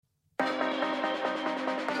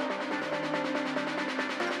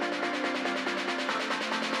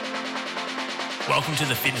Welcome to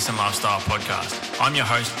the Fitness and Lifestyle Podcast. I'm your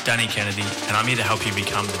host, Danny Kennedy, and I'm here to help you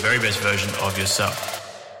become the very best version of yourself.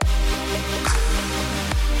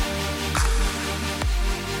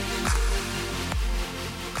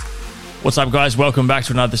 What's up, guys? Welcome back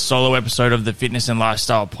to another solo episode of the Fitness and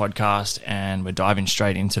Lifestyle Podcast, and we're diving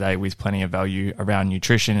straight in today with plenty of value around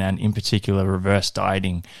nutrition and in particular reverse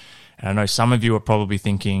dieting. And I know some of you are probably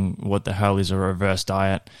thinking, what the hell is a reverse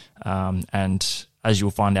diet? And as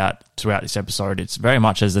you'll find out throughout this episode, it's very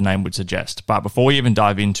much as the name would suggest. But before we even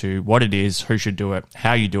dive into what it is, who should do it,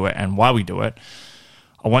 how you do it, and why we do it,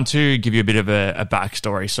 I want to give you a bit of a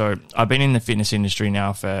backstory. So I've been in the fitness industry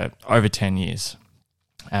now for over 10 years.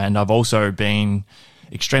 And I've also been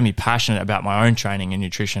extremely passionate about my own training and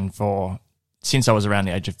nutrition since I was around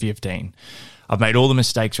the age of 15. I've made all the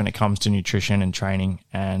mistakes when it comes to nutrition and training,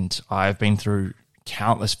 and I've been through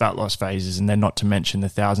countless fat loss phases, and then not to mention the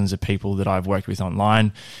thousands of people that I've worked with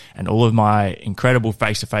online and all of my incredible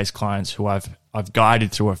face-to-face clients who I've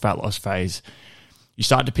guided through a fat loss phase. You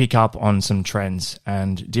start to pick up on some trends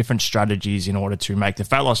and different strategies in order to make the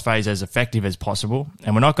fat loss phase as effective as possible.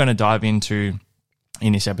 And we're not going to dive into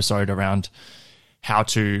in this episode around how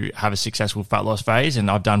to have a successful fat loss phase,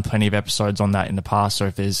 and I've done plenty of episodes on that in the past. So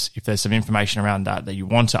if there's some information around that you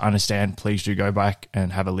want to understand, please do go back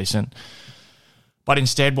and have a listen. But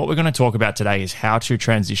instead, what we're going to talk about today is how to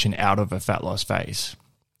transition out of a fat loss phase.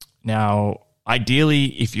 Now, ideally,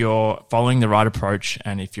 if you're following the right approach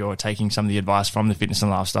and if you're taking some of the advice from the Fitness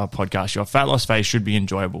and Lifestyle Podcast, your fat loss phase should be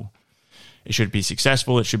enjoyable. It should be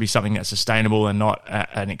successful. It should be something that's sustainable and not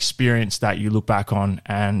an experience that you look back on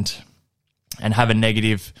and have a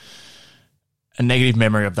negative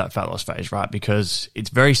memory of that fat loss phase, right? Because it's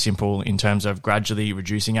very simple in terms of gradually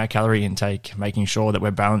reducing our calorie intake, making sure that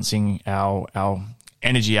we're balancing our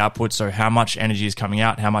energy output. So how much energy is coming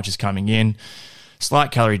out, how much is coming in, slight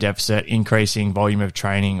calorie deficit, increasing volume of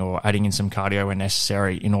training or adding in some cardio when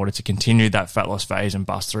necessary in order to continue that fat loss phase and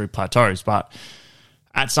bust through plateaus. But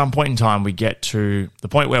at some point in time, we get to the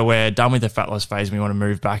point where we're done with the fat loss phase and we want to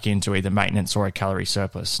move back into either maintenance or a calorie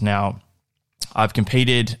surplus. Now, I've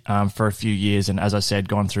competed for a few years and, as I said,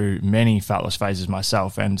 gone through many fat loss phases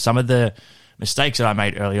myself. And some of the mistakes that I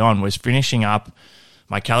made early on was finishing up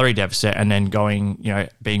my calorie deficit and then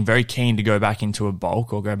being very keen to go back into a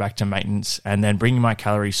bulk or go back to maintenance and then bringing my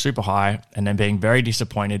calories super high and then being very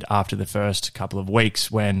disappointed after the first couple of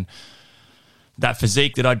weeks when that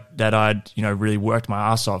physique that I'd really worked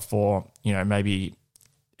my ass off for, maybe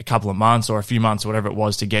a couple of months or a few months or whatever it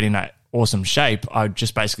was to get in that awesome shape, I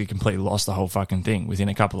just basically completely lost the whole fucking thing within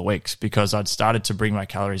a couple of weeks because I'd started to bring my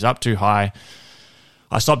calories up too high.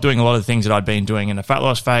 I stopped doing a lot of the things that I'd been doing in the fat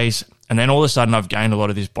loss phase, and then all of a sudden I've gained a lot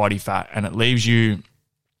of this body fat, and it leaves you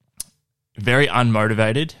very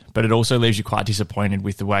unmotivated, but it also leaves you quite disappointed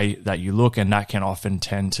with the way that you look, and that can often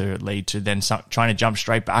tend to lead to then trying to jump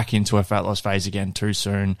straight back into a fat loss phase again too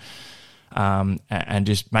soon, and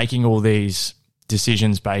just making all these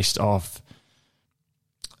decisions based off,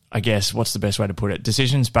 I guess, what's the best way to put it?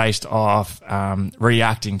 Decisions based off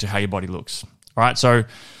reacting to how your body looks. All right, so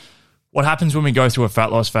what happens when we go through a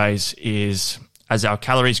fat loss phase is as our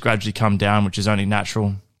calories gradually come down, which is only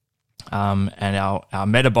natural, and our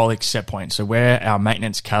metabolic set point, so where our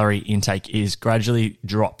maintenance calorie intake is, gradually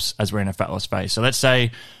drops as we're in a fat loss phase. So let's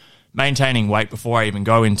say maintaining weight before I even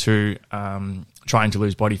go into trying to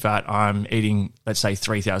lose body fat, I'm eating, let's say,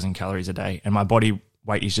 3,000 calories a day, and my body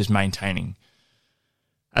weight is just maintaining.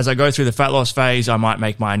 As I go through the fat loss phase, I might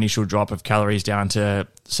make my initial drop of calories down to,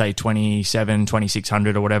 say,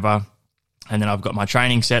 2,600 or whatever, and then I've got my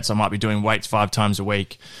training sets. I might be doing weights 5 times a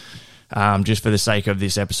week. Just for the sake of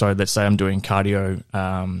this episode, let's say I'm doing cardio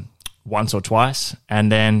once or twice.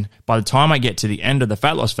 And then by the time I get to the end of the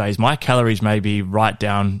fat loss phase, my calories may be right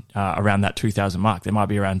down around that 2,000 mark. They might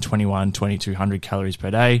be around 2,200 calories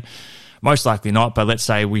per day. Most likely not, but let's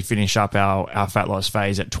say we finish up our fat loss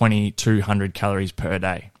phase at 2,200 calories per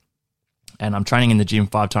day. And I'm training in the gym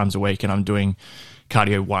 5 times a week and I'm doing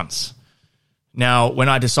cardio once. Now, when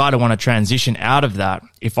I decide I want to transition out of that,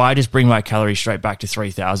 if I just bring my calories straight back to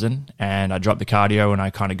 3,000 and I drop the cardio and I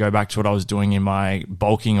kind of go back to what I was doing in my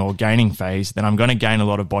bulking or gaining phase, then I'm going to gain a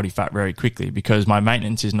lot of body fat very quickly because my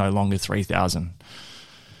maintenance is no longer 3,000.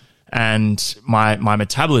 And my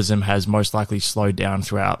metabolism has most likely slowed down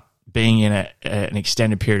throughout being in an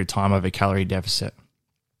extended period of time of a calorie deficit.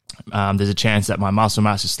 There's a chance that my muscle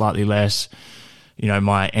mass is slightly less.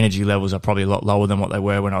 My energy levels are probably a lot lower than what they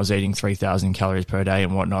were when I was eating 3,000 calories per day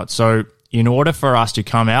and whatnot. So in order for us to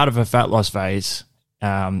come out of a fat loss phase,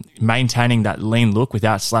 maintaining that lean look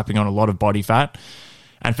without slapping on a lot of body fat,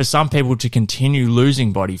 and for some people to continue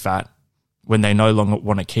losing body fat, when they no longer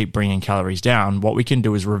want to keep bringing calories down, what we can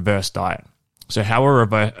do is reverse diet. So how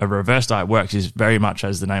a reverse diet works is very much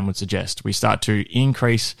as the name would suggest. We start to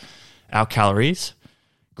increase our calories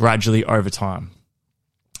gradually over time.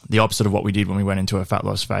 The opposite of what we did when we went into a fat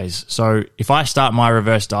loss phase. So if I start my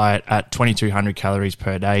reverse diet at 2,200 calories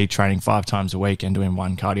per day, training 5 times a week and doing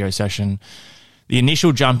 1 cardio session, the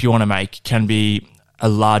initial jump you want to make can be a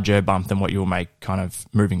larger bump than what you'll make kind of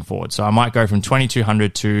moving forward. So I might go from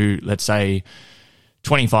 2,200 to, let's say,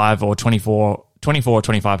 25 or 24 or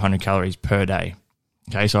 2,500 calories per day.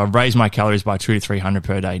 Okay, so I've raised my calories by 200 to 300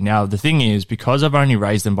 per day. Now, the thing is, because I've only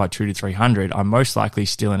raised them by 200 to 300, I'm most likely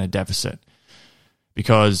still in a deficit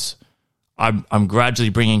because I'm gradually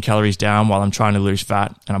bringing calories down while I'm trying to lose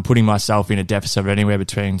fat, and I'm putting myself in a deficit of anywhere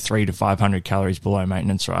between 300 to 500 calories below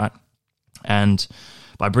maintenance, right? And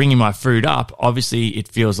by bringing my food up, obviously it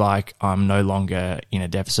feels like I'm no longer in a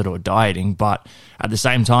deficit or dieting, but at the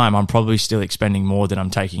same time, I'm probably still expending more than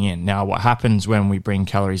I'm taking in. Now, what happens when we bring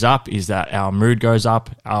calories up is that our mood goes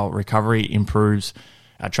up, our recovery improves,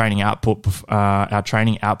 our training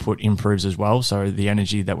output improves as well. So the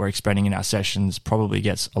energy that we're expending in our sessions probably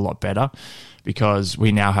gets a lot better because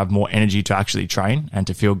we now have more energy to actually train and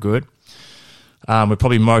to feel good. We're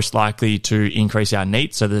probably most likely to increase our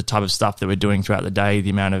NEAT, so the type of stuff that we're doing throughout the day,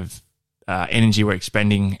 the amount of energy we're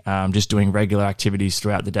expending just doing regular activities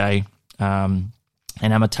throughout the day, and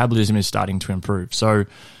our metabolism is starting to improve. So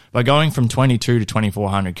by going from 22 to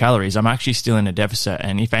 2,400 calories, I'm actually still in a deficit,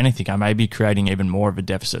 and if anything, I may be creating even more of a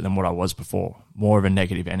deficit than what I was before, more of a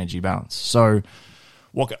negative energy balance. So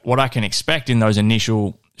what I can expect in those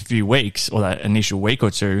initial few weeks or that initial week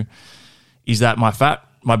or two is that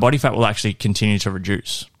my body fat will actually continue to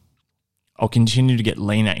reduce. I'll continue to get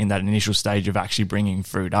leaner in that initial stage of actually bringing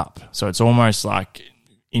food up. So it's almost like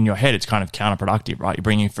in your head, it's kind of counterproductive, right? You're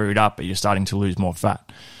bringing food up, but you're starting to lose more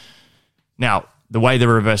fat. Now, the way the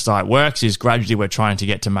reverse diet works is gradually we're trying to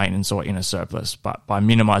get to maintenance or inner surplus, but by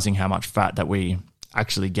minimizing how much fat that we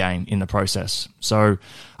actually gain in the process. So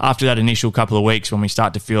after that initial couple of weeks, when we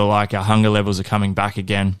start to feel like our hunger levels are coming back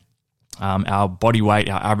again, our body weight,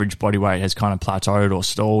 our average body weight has kind of plateaued or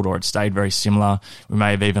stalled, or it stayed very similar. We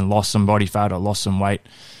may have even lost some body fat or lost some weight.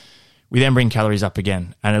 We then bring calories up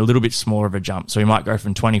again and a little bit smaller of a jump. So we might go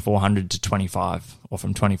from 2,400 to 25 or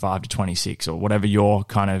from 25 to 26 or whatever your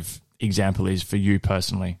kind of example is for you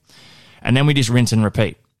personally. And then we just rinse and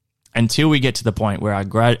repeat until we get to the point where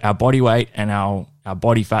our body weight and our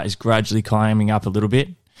body fat is gradually climbing up a little bit.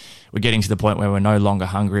 We're getting to the point where we're no longer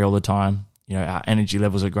hungry all the time. You know, our energy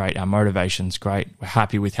levels are great. Our motivation's great. We're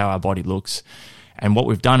happy with how our body looks. And what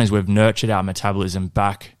we've done is we've nurtured our metabolism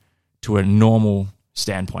back to a normal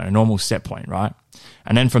standpoint, a normal set point, right?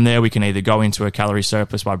 And then from there, we can either go into a calorie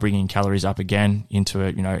surplus by bringing calories up again into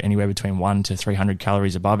anywhere between 100 to 300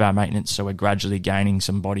 calories above our maintenance. So we're gradually gaining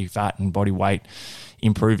some body fat and body weight,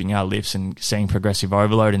 improving our lifts and seeing progressive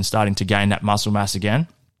overload and starting to gain that muscle mass again.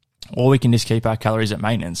 Or we can just keep our calories at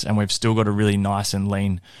maintenance and we've still got a really nice and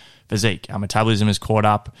lean physique. Our metabolism is caught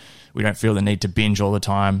up. We don't feel the need to binge all the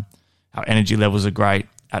time. Our energy levels are great.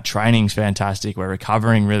 Our training's fantastic. We're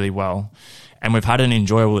recovering really well. And we've had an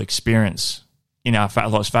enjoyable experience in our fat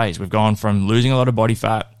loss phase. We've gone from losing a lot of body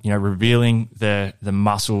fat, revealing the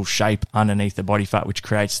muscle shape underneath the body fat, which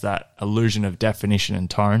creates that illusion of definition and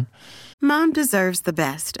tone. Mom deserves the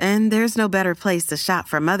best, and there's no better place to shop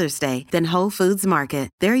for Mother's Day than Whole Foods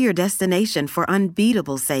Market. They're your destination for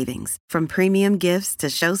unbeatable savings, from premium gifts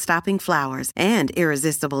to show-stopping flowers and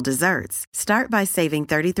irresistible desserts. Start by saving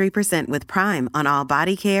 33% with Prime on all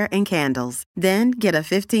body care and candles. Then get a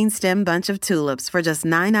 15-stem bunch of tulips for just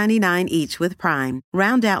 $9.99 each with Prime.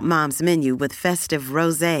 Round out Mom's menu with festive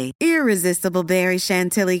rosé, irresistible berry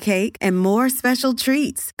chantilly cake, and more special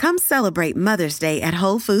treats. Come celebrate Mother's Day at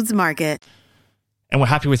Whole Foods Market. And we're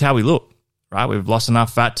happy with how we look, right? We've lost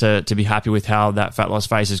enough fat to be happy with how that fat loss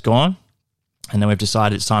phase has gone. And then we've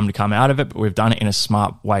decided it's time to come out of it, but we've done it in a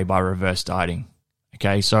smart way by reverse dieting.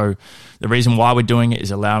 Okay, so the reason why we're doing it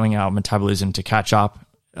is allowing our metabolism to catch up,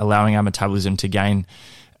 allowing our metabolism to gain,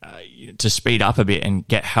 to speed up a bit and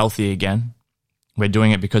get healthy again. We're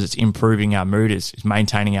doing it because it's improving our mood, it's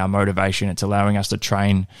maintaining our motivation, it's allowing us to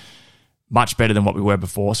train much better than what we were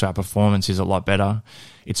before, so our performance is a lot better.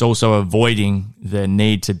 It's also avoiding the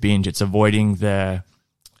need to binge. It's avoiding the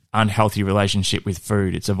unhealthy relationship with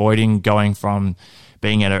food. It's avoiding going from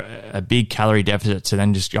being at a big calorie deficit to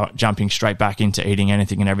then just jumping straight back into eating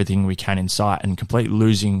anything and everything we can in sight and completely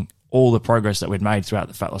losing all the progress that we'd made throughout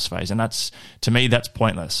the fat loss phase. And that's, to me, that's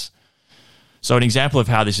pointless. So an example of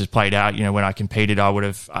how this has played out, when I competed,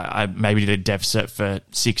 I maybe did a deficit for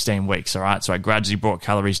 16 weeks, all right? So I gradually brought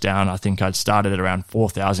calories down. I think I'd started at around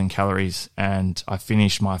 4,000 calories and I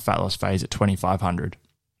finished my fat loss phase at 2,500.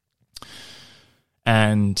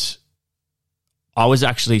 And I was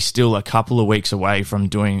actually still a couple of weeks away from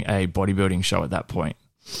doing a bodybuilding show at that point.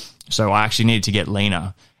 So I actually needed to get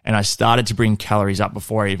leaner. And I started to bring calories up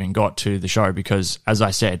before I even got to the show because, as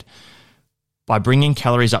I said, by bringing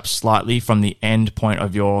calories up slightly from the end point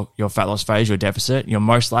of your fat loss phase, your deficit, you're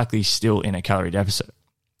most likely still in a calorie deficit.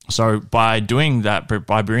 So by doing that,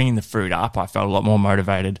 by bringing the food up, I felt a lot more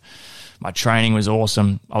motivated. My training was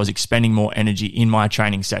awesome. I was expending more energy in my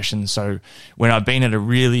training sessions. So when I've been at a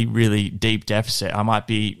really, really deep deficit, I might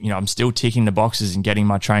be, I'm still ticking the boxes and getting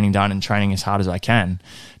my training done and training as hard as I can,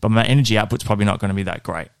 but my energy output's probably not going to be that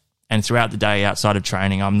great. And throughout the day outside of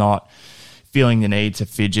training, I'm not feeling the need to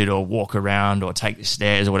fidget or walk around or take the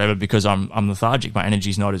stairs or whatever because I'm lethargic. My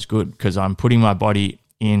energy's not as good because I'm putting my body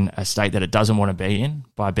in a state that it doesn't want to be in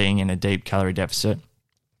by being in a deep calorie deficit,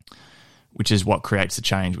 which is what creates the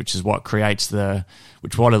change, which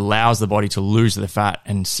what allows the body to lose the fat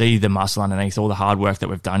and see the muscle underneath all the hard work that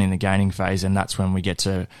we've done in the gaining phase. And that's when we get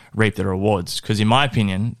to reap the rewards. Because in my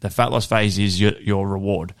opinion, the fat loss phase is your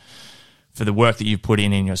reward for the work that you've put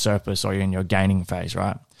in your surplus or in your gaining phase,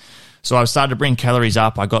 right? So I started to bring calories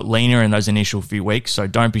up. I got leaner in those initial few weeks. So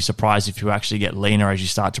don't be surprised if you actually get leaner as you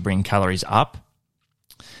start to bring calories up.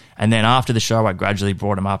 And then after the show, I gradually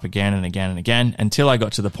brought them up again and again and again until I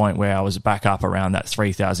got to the point where I was back up around that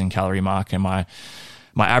 3,000 calorie mark and my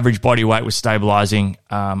average body weight was stabilizing.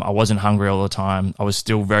 I wasn't hungry all the time. I was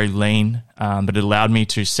still very lean, but it allowed me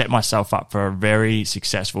to set myself up for a very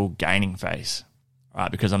successful gaining phase, right?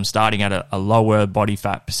 Because I'm starting at a lower body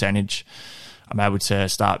fat percentage. I'm able to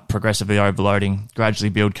start progressively overloading, gradually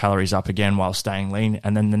build calories up again while staying lean.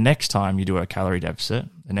 And then the next time you do a calorie deficit,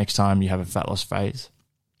 the next time you have a fat loss phase,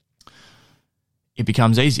 it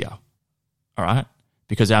becomes easier, all right?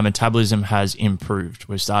 Because our metabolism has improved.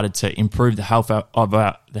 We've started to improve the health of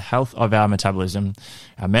our metabolism,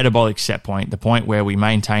 our metabolic set point, the point where we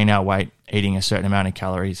maintain our weight, eating a certain amount of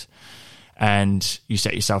calories, and you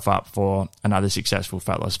set yourself up for another successful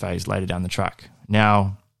fat loss phase later down the track.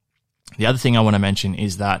 Now, the other thing I want to mention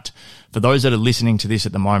is that for those that are listening to this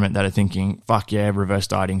at the moment that are thinking, fuck yeah, reverse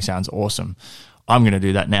dieting sounds awesome, I'm going to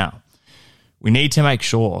do that now. We need to make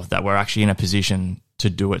sure that we're actually in a position to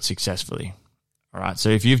do it successfully. All right. So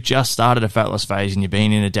if you've just started a fat loss phase and you've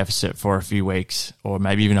been in a deficit for a few weeks or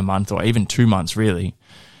maybe even a month or even 2 months, really,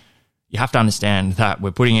 you have to understand that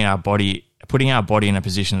we're putting our body in a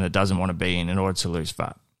position that it doesn't want to be in order to lose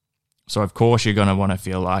fat. So of course you're going to want to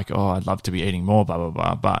feel like, oh, I'd love to be eating more, blah, blah,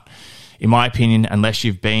 blah. But in my opinion, unless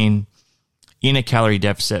you've been in a calorie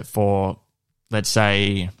deficit for, let's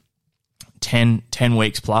say, 10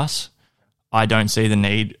 weeks plus, I don't see the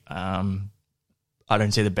need. I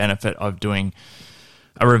don't see the benefit of doing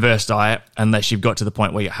a reverse diet unless you've got to the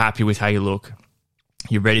point where you're happy with how you look,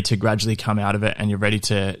 you're ready to gradually come out of it, and you're ready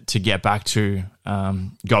to get back to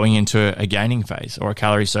going into a gaining phase or a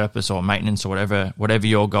calorie surplus or maintenance or whatever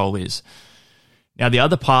your goal is. Now, the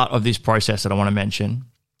other part of this process that I want to mention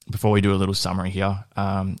before we do a little summary here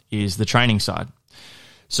is the training side.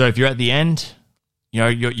 So if you're at the end,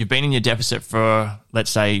 you've been in your deficit for, let's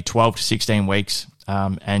say, 12 to 16 weeks,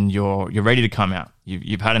 and you're ready to come out.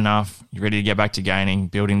 You've had enough. You're ready to get back to gaining,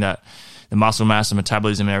 building the muscle mass and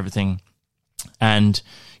metabolism and everything. And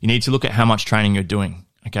you need to look at how much training you're doing.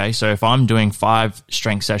 Okay, so if I'm doing 5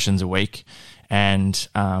 strength sessions a week, and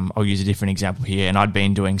I'll use a different example here, and I'd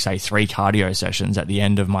been doing, say, 3 cardio sessions at the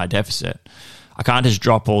end of my deficit, I can't just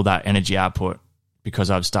drop all that energy output because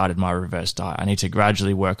I've started my reverse diet. I need to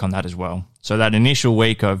gradually work on that as well. So that initial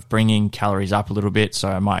week of bringing calories up a little bit, so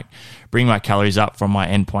I might bring my calories up from my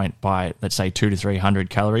endpoint by, let's say, 200 to 300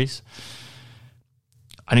 calories.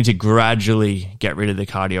 I need to gradually get rid of the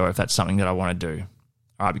cardio if that's something that I want to do.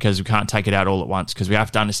 All right, because we can't take it out all at once, because we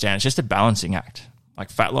have to understand it's just a balancing act. Like,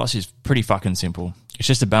 fat loss is pretty fucking simple. It's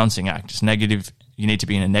just a balancing act. It's negative. You need to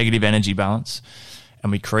be in a negative energy balance,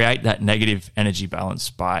 and we create that negative energy balance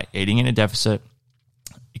by eating in a deficit,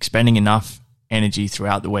 expending enough energy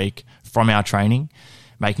throughout the week from our training,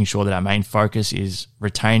 making sure that our main focus is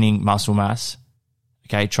retaining muscle mass,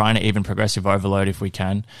 okay, trying to even progressive overload if we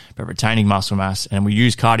can, but retaining muscle mass, and we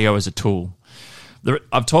use cardio as a tool.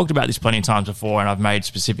 I've talked about this plenty of times before, and I've made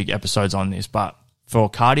specific episodes on this, but for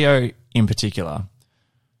cardio in particular,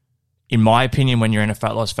 in my opinion, when you're in a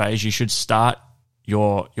fat loss phase, you should start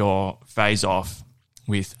your phase off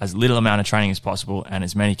with as little amount of training as possible and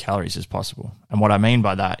as many calories as possible. And what I mean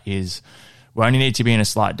by that is we only need to be in a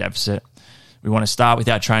slight deficit. We want to start with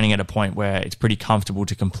our training at a point where it's pretty comfortable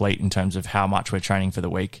to complete in terms of how much we're training for the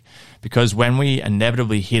week. Because when we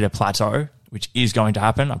inevitably hit a plateau, which is going to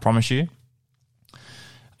happen, I promise you,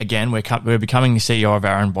 again, we're becoming the CEO of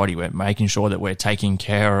our own body. We're making sure that we're taking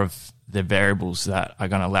care of the variables that are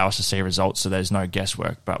going to allow us to see results so there's no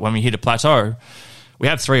guesswork. But when we hit a plateau, we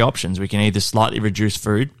have three options. We can either slightly reduce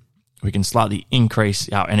food, we can slightly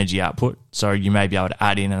increase our energy output. So you may be able to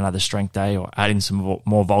add in another strength day or add in some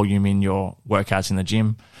more volume in your workouts in the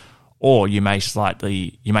gym, or you may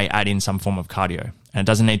add in some form of cardio. And it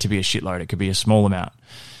doesn't need to be a shitload. It could be a small amount.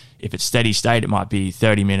 If it's steady state, it might be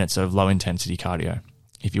 30 minutes of low intensity cardio.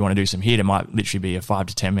 If you want to do some HIIT, it might literally be a 5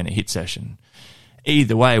 to 10 minute HIIT session.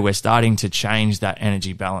 Either way, we're starting to change that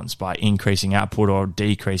energy balance by increasing output or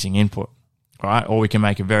decreasing input, right? Or we can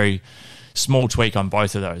make a very small tweak on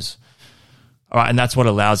both of those. All right, and that's what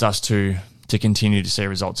allows us to continue to see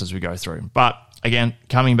results as we go through. But again,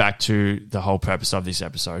 coming back to the whole purpose of this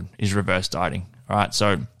episode is reverse dieting. All right,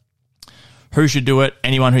 so who should do it?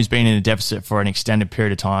 Anyone who's been in a deficit for an extended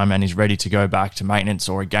period of time and is ready to go back to maintenance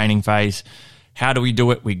or a gaining phase. How do we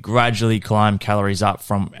do it? We gradually climb calories up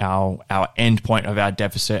from our end point of our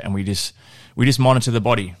deficit, and we just monitor the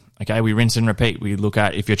body. Okay, we rinse and repeat. We look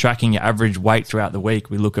at, if you're tracking your average weight throughout the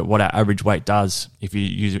week, we look at what our average weight does. If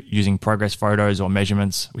you're using progress photos or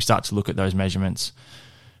measurements, we start to look at those measurements.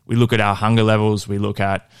 We look at our hunger levels, we look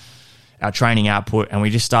at our training output, and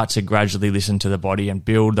we just start to gradually listen to the body and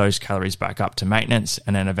build those calories back up to maintenance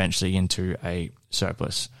and then eventually into a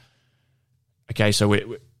surplus. Okay, so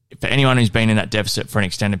for anyone who's been in that deficit for an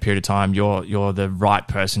extended period of time, you're the right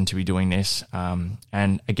person to be doing this.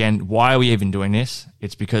 And again, why are we even doing this?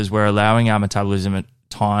 It's because we're allowing our metabolism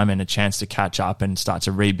time and a chance to catch up and start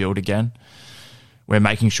to rebuild again. We're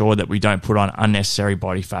making sure that we don't put on unnecessary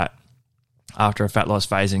body fat after a fat loss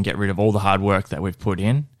phase and get rid of all the hard work that we've put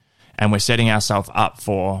in. And we're setting ourselves up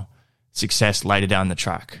for success later down the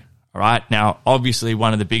track. All right. Now, obviously,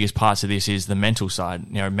 one of the biggest parts of this is the mental side.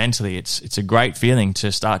 You know, mentally, it's a great feeling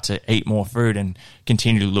to start to eat more food and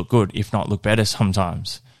continue to look good, if not look better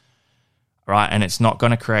sometimes. All right. And it's not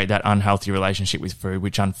going to create that unhealthy relationship with food,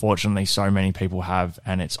 which unfortunately so many people have.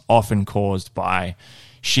 And it's often caused by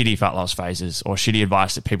shitty fat loss phases or shitty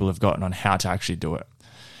advice that people have gotten on how to actually do it.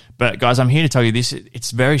 But guys, I'm here to tell you this.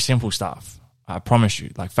 It's very simple stuff. I promise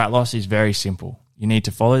you. Like, fat loss is very simple. You need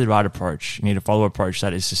to follow the right approach. You need to follow an approach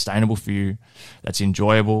that is sustainable for you, that's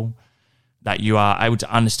enjoyable, that you are able to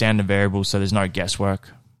understand the variables so there's no guesswork.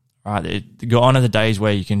 Right? Gone are the days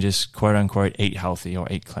where you can just quote unquote eat healthy or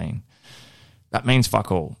eat clean. That means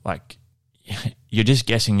fuck all. Like, you're just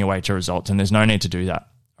guessing your way to results, and there's no need to do that.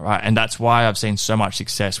 Right? And that's why I've seen so much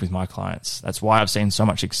success with my clients. That's why I've seen so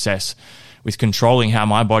much success with controlling how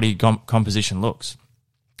my body composition looks.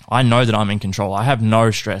 I know that I'm in control. I have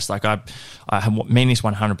no stress. Like, I mean this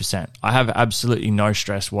 100%. I have absolutely no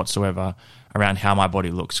stress whatsoever around how my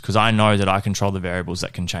body looks, because I know that I control the variables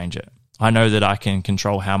that can change it. I know that I can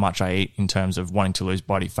control how much I eat in terms of wanting to lose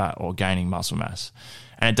body fat or gaining muscle mass.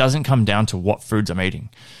 And it doesn't come down to what foods I'm eating.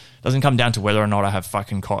 It doesn't come down to whether or not I have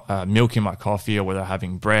fucking milk in my coffee, or whether I'm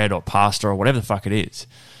having bread or pasta or whatever the fuck it is.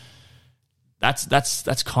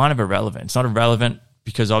 That's kind of irrelevant. It's not irrelevant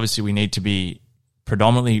because obviously we need to be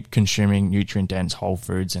predominantly consuming nutrient-dense whole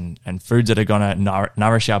foods and foods that are going to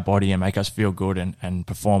nourish our body and make us feel good and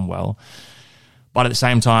perform well. But at the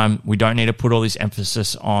same time, we don't need to put all this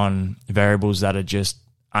emphasis on variables that are just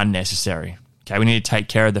unnecessary. Okay, we need to take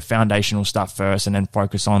care of the foundational stuff first and then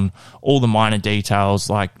focus on all the minor details,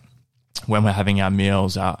 like when we're having our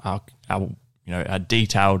meals, our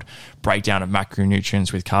detailed breakdown of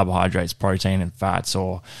macronutrients with carbohydrates, protein, and fats,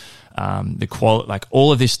 or the quality. Like,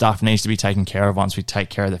 all of this stuff needs to be taken care of once we take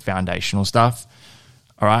care of the foundational stuff.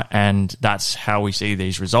 All right, and that's how we see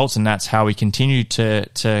these results, and that's how we continue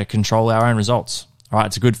to control our own results. All right,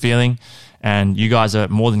 it's a good feeling, and you guys are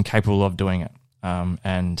more than capable of doing it.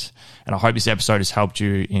 And I hope this episode has helped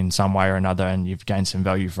you in some way or another, and you've gained some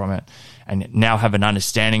value from it, and now have an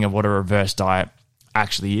understanding of what a reverse diet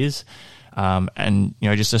actually is. And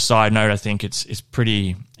just a side note, I think it's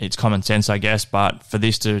common sense, I guess, but for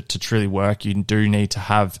this to truly work, you do need to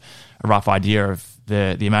have a rough idea of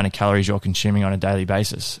the amount of calories you're consuming on a daily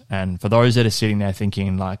basis. And for those that are sitting there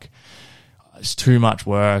thinking like it's too much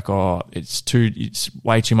work, or it's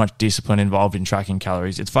way too much discipline involved in tracking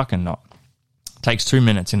calories, it's fucking not. It takes 2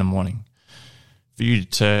 minutes in the morning for you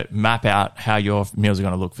to map out how your meals are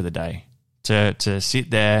going to look for the day, to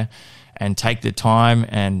sit there and take the time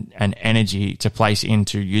and energy to place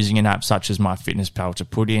into using an app such as MyFitnessPal to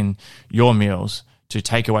put in your meals to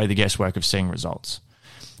take away the guesswork of seeing results.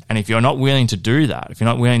 And if you're not willing to do that, if you're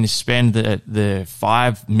not willing to spend the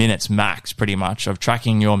 5 minutes max pretty much of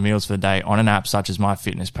tracking your meals for the day on an app such as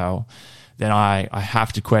MyFitnessPal, then I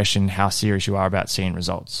have to question how serious you are about seeing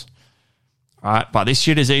results. All right, but this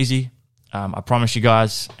shit is easy. I promise you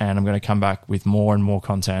guys, and I'm going to come back with more and more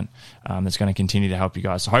content that's going to continue to help you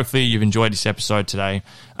guys. So hopefully you've enjoyed this episode today.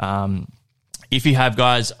 If you have,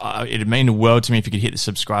 guys, it'd mean the world to me if you could hit the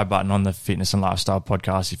subscribe button on the Fitness and Lifestyle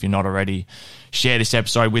Podcast. If you're not already, share this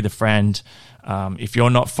episode with a friend. If you're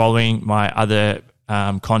not following my other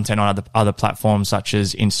content on other platforms such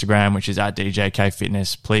as Instagram, which is at DJK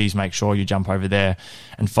Fitness, please make sure you jump over there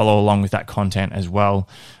and follow along with that content as well.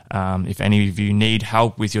 If any of you need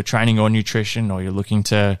help with your training or nutrition, or you're looking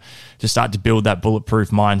to start to build that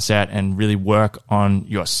bulletproof mindset and really work on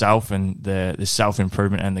yourself and the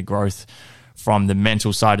self-improvement and the growth from the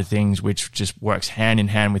mental side of things, which just works hand in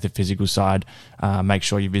hand with the physical side, make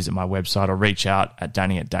sure you visit my website or reach out at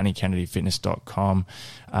danny@dannykennedyfitness.com.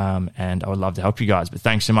 And I would love to help you guys. But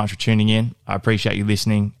thanks so much for tuning in. I appreciate you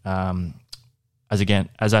listening. As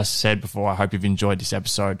I said before, I hope you've enjoyed this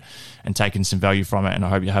episode and taken some value from it. And I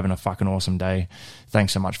hope you're having a fucking awesome day.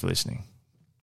 Thanks so much for listening.